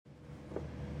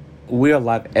We are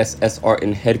live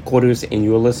SSRN headquarters, and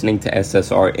you're listening to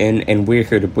SSRN, and we're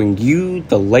here to bring you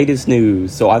the latest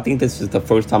news. So I think this is the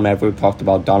first time I ever talked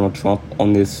about Donald Trump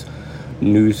on this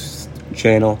news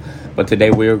channel, but today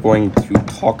we are going to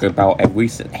talk about a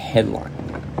recent headline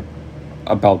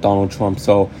about Donald Trump.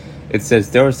 So it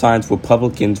says there are signs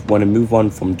Republicans want to move on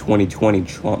from 2020.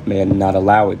 Trump may not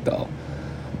allow it, though.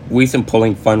 Recent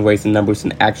polling, fundraising numbers,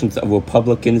 and actions of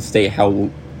Republican state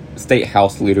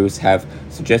house leaders have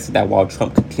suggested that while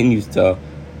Trump continues to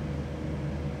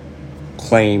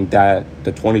claim that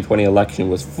the 2020 election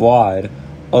was flawed,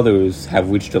 others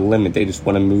have reached a limit. They just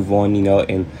want to move on,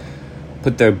 and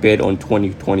put their bid on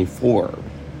 2024.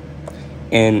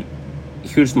 And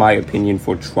here's my opinion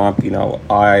for Trump.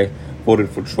 I voted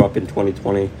for Trump in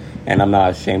 2020, and I'm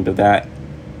not ashamed of that.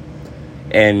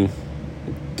 And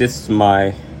this is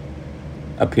my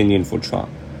opinion for Trump.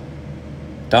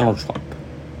 Donald Trump,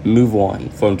 move on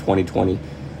from 2020.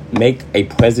 Make a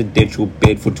presidential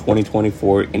bid for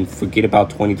 2024 and forget about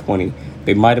 2020.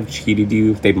 They might have cheated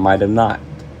you. They might have not.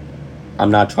 I'm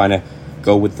not trying to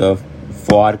go with the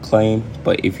fraud claim,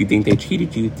 but if you think they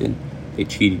cheated you, then they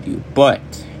cheated you. But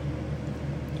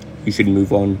you should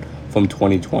move on from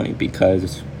 2020,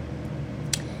 because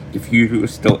if you're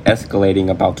still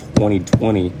escalating about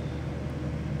 2020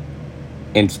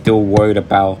 and still worried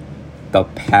about the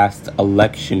past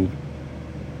election,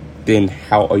 then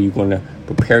how are you going to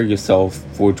prepare yourself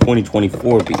for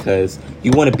 2024? Because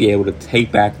you want to be able to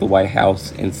take back the White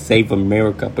House and save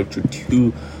America, but you're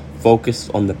too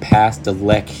focused on the past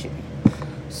election.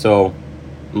 So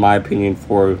my opinion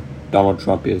for Donald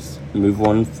Trump is move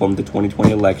on from the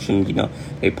 2020 election.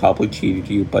 They probably cheated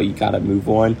you, but you got to move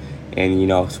on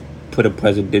and, put a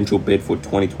presidential bid for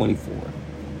 2024.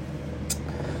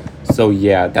 So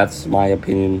yeah, that's my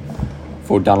opinion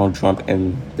for Donald Trump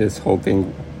and this whole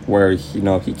thing where,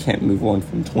 he can't move on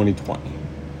from 2020.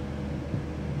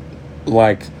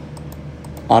 Like,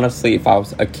 honestly, if I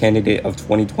was a candidate of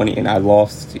 2020 and I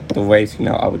lost the race,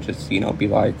 I would just, be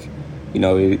like,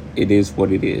 it is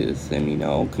what it is, and,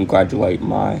 congratulate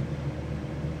my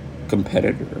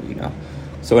competitor,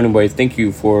 So anyways, thank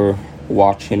you for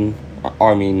watching.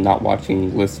 Not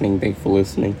watching, listening. Thanks for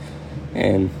listening.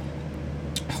 And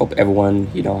I hope everyone,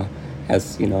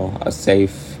 has, a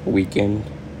safe weekend,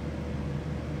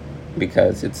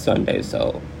 because it's Sunday.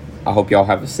 So I hope y'all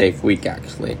have a safe week,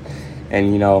 actually.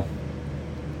 And,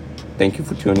 thank you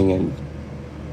for tuning in.